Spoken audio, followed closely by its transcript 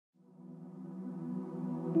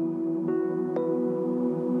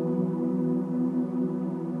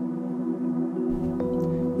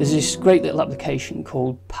There's this great little application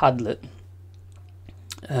called Padlet,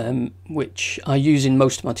 which I use in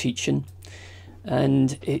most of my teaching,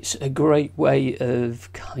 and it's a great way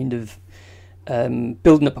of kind of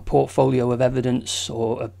building up a portfolio of evidence,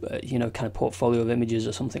 or a kind of portfolio of images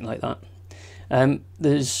or something like that.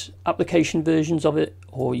 There's application versions of it,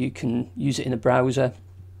 or you can use it in a browser.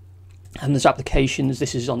 And there's applications.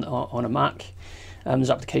 This is on a Mac.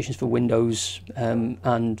 There's applications for Windows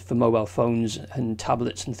and for mobile phones and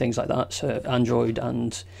tablets and things like that. So Android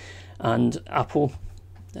and Apple.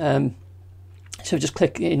 So just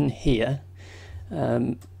click in here.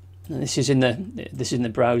 And this is in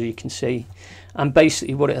the browser, you can see. And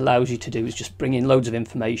basically, what it allows you to do is just bring in loads of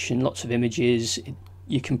information, lots of images.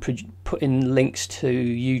 You can put in links to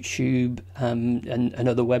YouTube and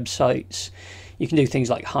other websites. You can do things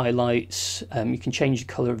like highlights. You can change the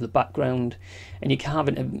color of the background, and you can have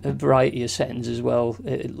a variety of settings as well.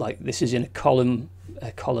 Like this is in a column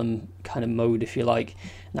kind of mode, if you like,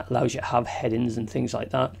 and that allows you to have headings and things like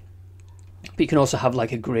that. But you can also have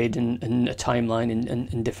like a grid and a timeline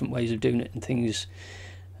and different ways of doing it and things,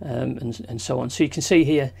 and so on. So you can see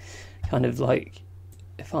here, kind of like,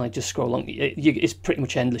 if I just scroll along, it's pretty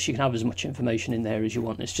much endless. You can have as much information in there as you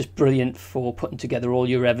want. It's just brilliant for putting together all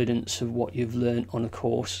your evidence of what you've learned on a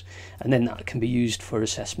course, and then that can be used for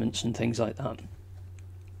assessments and things like that.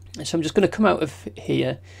 So I'm just going to come out of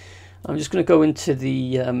here. I'm just going to go into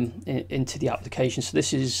the application. So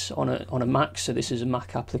this is on a Mac. So this is a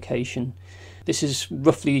Mac application. This is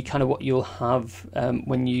roughly kind of what you'll have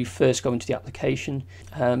when you first go into the application.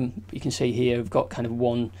 You can see here I've got kind of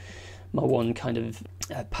my one kind of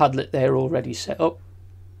Padlet there already set up.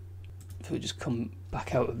 So we just come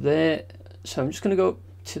back out of there. So I'm just going to go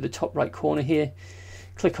to the top right corner here,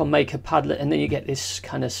 click on Make a Padlet, and then you get this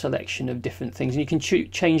kind of selection of different things. And you can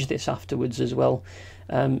change this afterwards as well.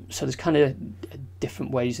 So there's kind of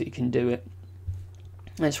different ways that you can do it.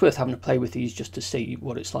 And it's worth having a play with these just to see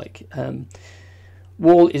what it's like.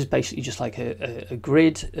 Wall is basically just like a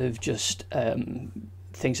grid of just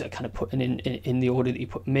things that are kind of put in the order that you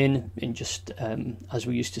put them in just as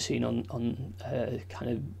we're used to seeing on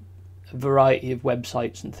kind of a variety of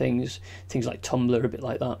websites and things like Tumblr, a bit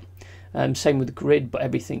like that. Same with the grid, but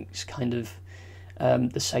everything's kind of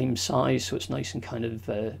the same size, so it's nice and kind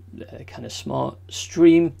of smart.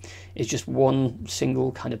 Stream is just one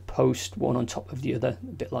single kind of post, one on top of the other, a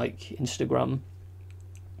bit like Instagram.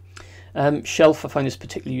 Shelf, I find this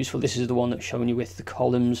particularly useful. This is the one that's showing you with the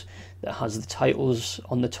columns that has the titles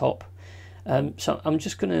on the top. So I'm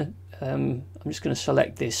just gonna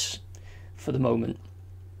select this for the moment,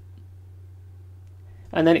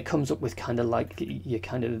 and then it comes up with kind of like your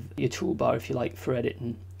toolbar, if you like, for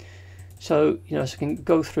editing. So so I can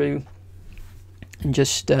go through and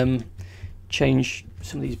just change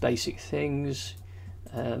some of these basic things.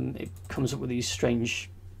 It comes up with these strange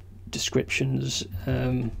descriptions.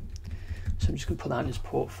 So I'm just going to put that in as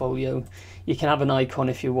portfolio. You can have an icon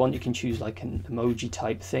if you want. You can choose like an emoji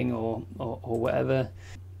type thing or whatever.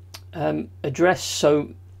 Address.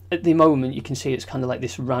 So at the moment you can see it's kind of like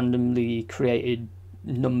this randomly created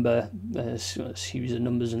number, series of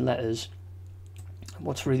numbers and letters.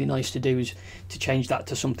 What's really nice to do is to change that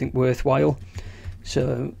to something worthwhile.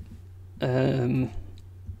 So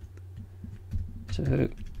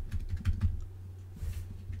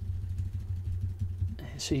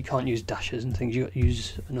so you can't use dashes and things, you've got to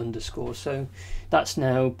use an underscore. So that's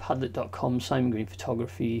now padlet.com Simon Green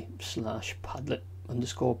Photography /Padlet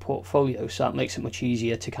 _portfolio. So that makes it much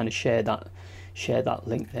easier to kind of share that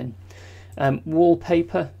link then.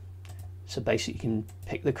 Wallpaper. So basically you can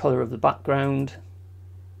pick the colour of the background,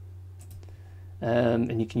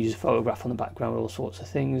 and you can use a photograph on the background, all sorts of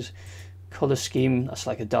things. Colour scheme, that's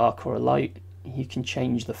like a dark or a light. You can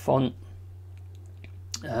change the font.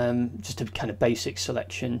 Just a kind of basic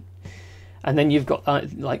selection, and then you've got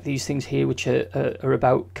like these things here which are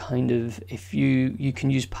about kind of, if you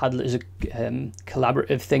can use Padlet as a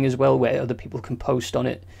collaborative thing as well, where other people can post on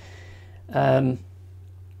it. As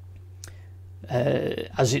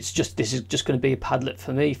this is just going to be a Padlet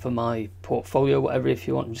for me, for my portfolio, whatever. If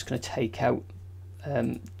you want, I'm just going to take out,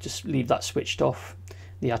 just leave that switched off,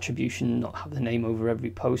 the attribution, not have the name over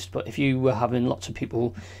every post. But if you were having lots of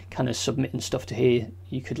people kind of submitting stuff to here,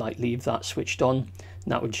 you could like leave that switched on,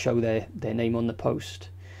 and that would show their name on the post.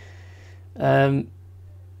 New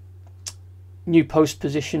post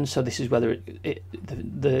position, so this is whether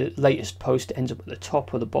the latest post ends up at the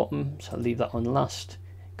top or the bottom, so I'll leave that on last.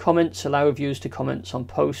 Comments, allow viewers to comment on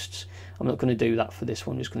posts. I'm not going to do that for this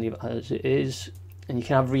one, I'm just going to leave it as it is. And you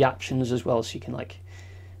can have reactions as well, so you can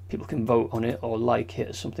people can vote on it or like it,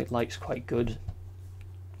 or something like's quite good,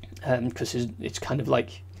 because it's kind of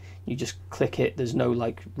like You just click it. There's no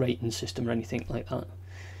like rating system or anything like that.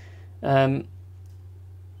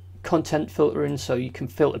 Content filtering, so you can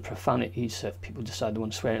filter profanities, so if people decide they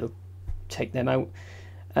want to swear, it'll take them out.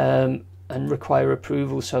 And require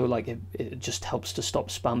approval, so like it just helps to stop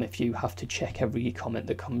spam if you have to check every comment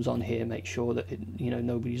that comes on here, make sure that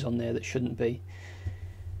nobody's on there that shouldn't be.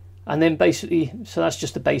 And then basically, so that's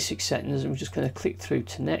just the basic settings, and we're just going to click through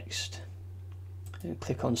to next and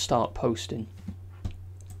click on start posting.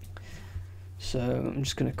 So I'm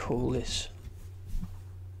just going to call this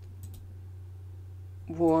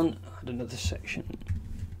one, add another section.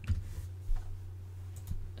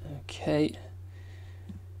 Okay.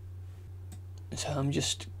 So I'm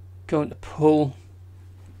just going to pull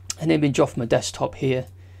an image off my desktop here,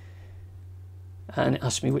 and it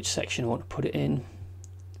asks me which section I want to put it in.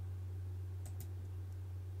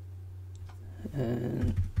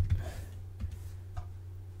 And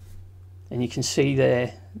you can see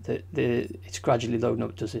there that it's gradually loading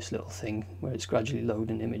up. It does this little thing where it's gradually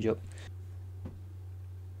loading the image up.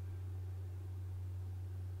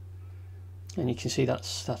 And you can see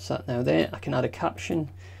that's that now there. I can add a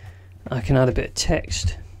caption. I can add a bit of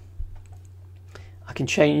text. I can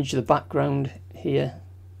change the background here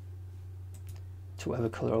to whatever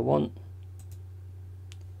colour I want.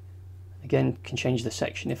 Again, can change the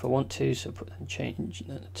section if I want to, so change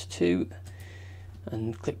that to 2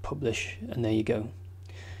 and click publish, and there you go.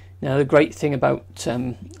 Now the great thing about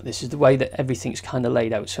this is the way that everything's kind of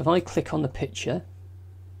laid out. So if I click on the picture,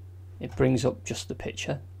 it brings up just the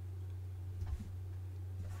picture.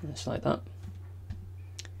 It's like that.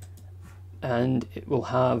 And it will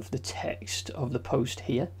have the text of the post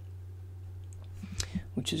here,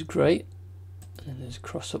 which is great. And there's a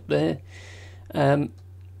cross up there. And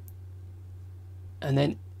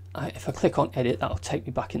then if I click on edit, that'll take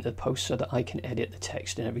me back into the post so that I can edit the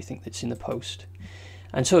text and everything that's in the post.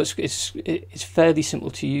 And so it's fairly simple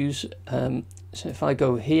to use. So if I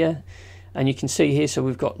go here, and you can see here, so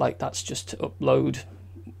we've got like, that's just to upload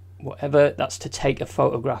whatever, that's to take a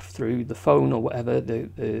photograph through the phone or whatever,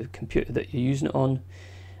 the computer that you're using it on.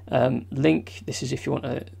 Link, this is if you want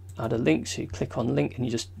to add a link, so you click on link and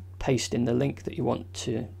you just paste in the link that you want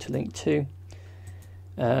to link to.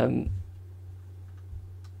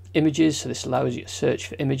 Images, so this allows you to search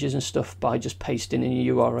for images and stuff by just pasting in a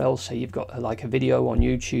URL. So you've got like a video on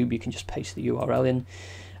YouTube, you can just paste the URL in.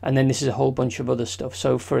 And then this is a whole bunch of other stuff.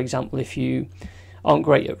 So for example, if you aren't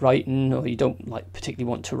great at writing, or you don't like particularly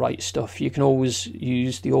want to write stuff, you can always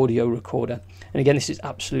use the audio recorder. And again, this is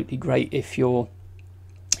absolutely great if you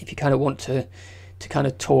kind of want to kind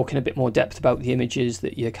of talk in a bit more depth about the images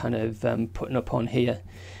that you're kind of putting up on here,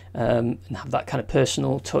 and have that kind of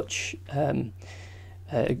personal touch.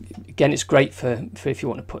 Again, it's great for if you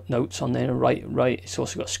want to put notes on there and write. It's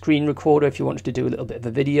also got a screen recorder if you wanted to do a little bit of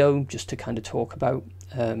a video just to kind of talk about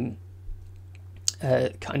kind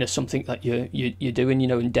of something that you're doing,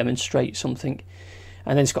 and demonstrate something.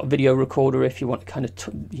 And then it's got a video recorder if you want to kind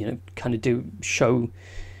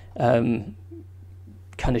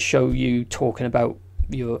of show you talking about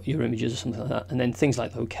your images or something like that. And then things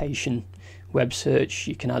like location, web search,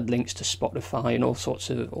 you can add links to Spotify and all sorts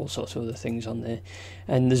of other things on there.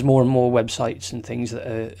 And there's more and more websites and things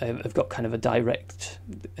that have got kind of a direct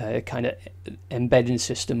kind of embedding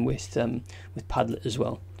system with Padlet as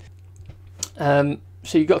well.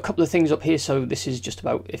 So you've got a couple of things up here. So this is just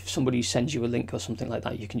about if somebody sends you a link or something like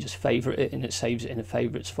that, you can just favorite it and it saves it in a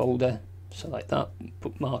favorites folder. So like that,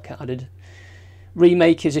 bookmark added.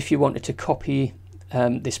 Remake is if you wanted to copy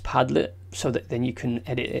this Padlet so that then you can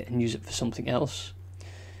edit it and use it for something else.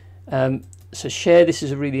 So share, this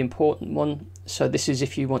is a really important one. So this is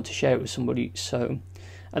if you want to share it with somebody. So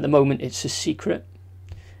at the moment it's a secret.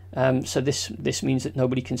 So this means that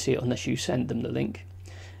nobody can see it unless you send them the link.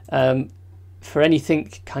 For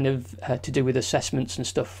anything kind of to do with assessments and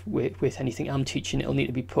stuff with anything I'm teaching, it'll need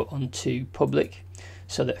to be put onto public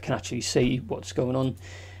so that I can actually see what's going on,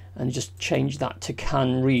 and just change that to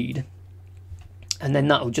can read. And then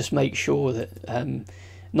that'll just make sure that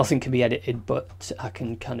nothing can be edited, but I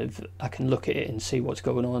can look at it and see what's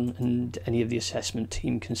going on, and any of the assessment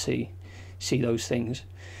team can see those things.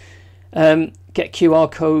 Get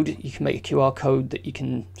QR code. You can make a QR code that you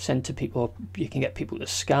can send to people, or you can get people to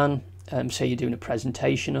scan. Say you're doing a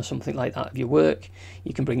presentation or something like that of your work,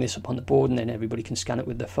 you can bring this up on the board and then everybody can scan it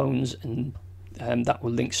with their phones, and that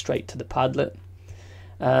will link straight to the Padlet.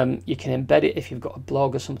 You can embed it if you've got a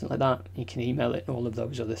blog or something like that. You can email it and all of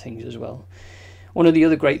those other things as well. One of the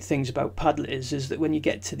other great things about Padlet is that when you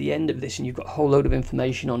get to the end of this and you've got a whole load of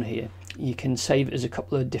information on here, you can save it as a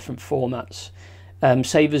couple of different formats.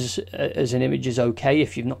 Save as an image is okay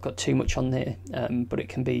if you've not got too much on there, but it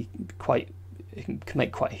can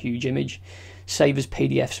make quite a huge image. Save as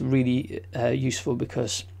PDF's really useful,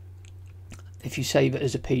 because if you save it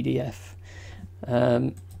as a PDF,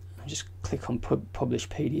 I'll just click on publish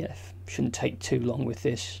PDF. Shouldn't take too long with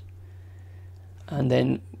this. And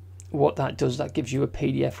then what that does, that gives you a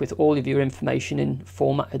PDF with all of your information in,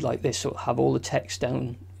 formatted like this, so it'll have all the text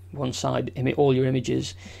down one side, all your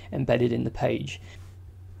images embedded in the page.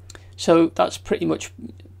 So that's pretty much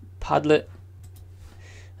Padlet.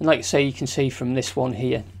 And like I say, you can see from this one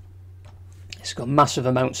here, it's got massive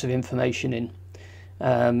amounts of information in,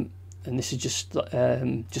 and this is just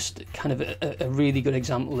kind of a really good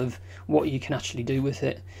example of what you can actually do with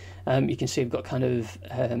it. You can see I've got kind of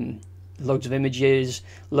loads of images,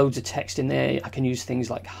 loads of text in there. I can use things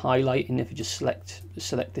like highlighting if you just select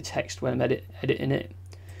the text when I'm editing it.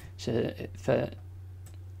 So for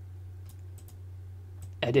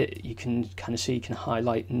edit, you can kind of see you can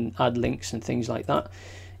highlight and add links and things like that.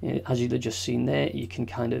 As you've just seen there, you can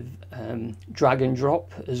kind of drag and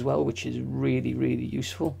drop as well, which is really, really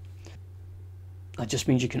useful. That just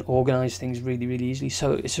means you can organize things really, really easily.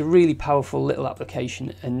 So it's a really powerful little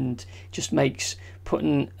application, and just makes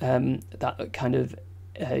putting that kind of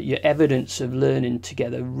your evidence of learning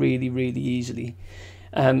together really, really easily.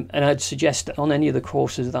 And I'd suggest that on any of the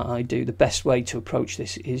courses that I do, the best way to approach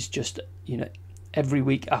this is just, every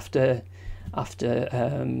week after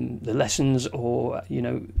the lessons, or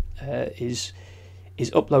is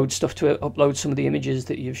upload stuff to it, upload some of the images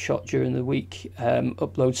that you've shot during the week,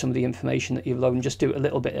 upload some of the information that you've loaded, and just do it a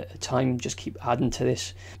little bit at a time. Just keep adding to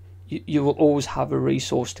this. You will always have a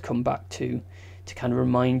resource to come back to kind of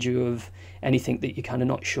remind you of anything that you're kind of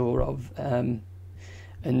not sure of.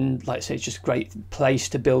 And like I say, it's just a great place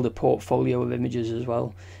to build a portfolio of images as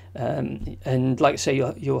well. And like I say,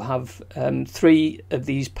 you'll have 3 of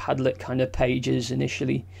these Padlet kind of pages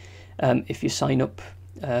initially. If you sign up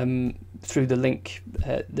through the link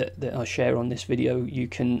that I'll share on this video, you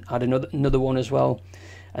can add another one as well,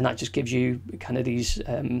 and that just gives you kind of these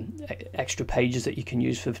extra pages that you can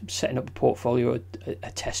use for setting up a portfolio,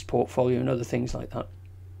 a test portfolio, and other things like that.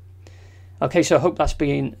 Okay, so I hope that's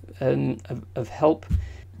been of help.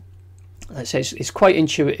 Let's say it's quite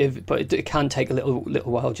intuitive, but it can take a little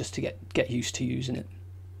while just to get used to using it.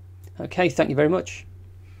 Okay, thank you very much.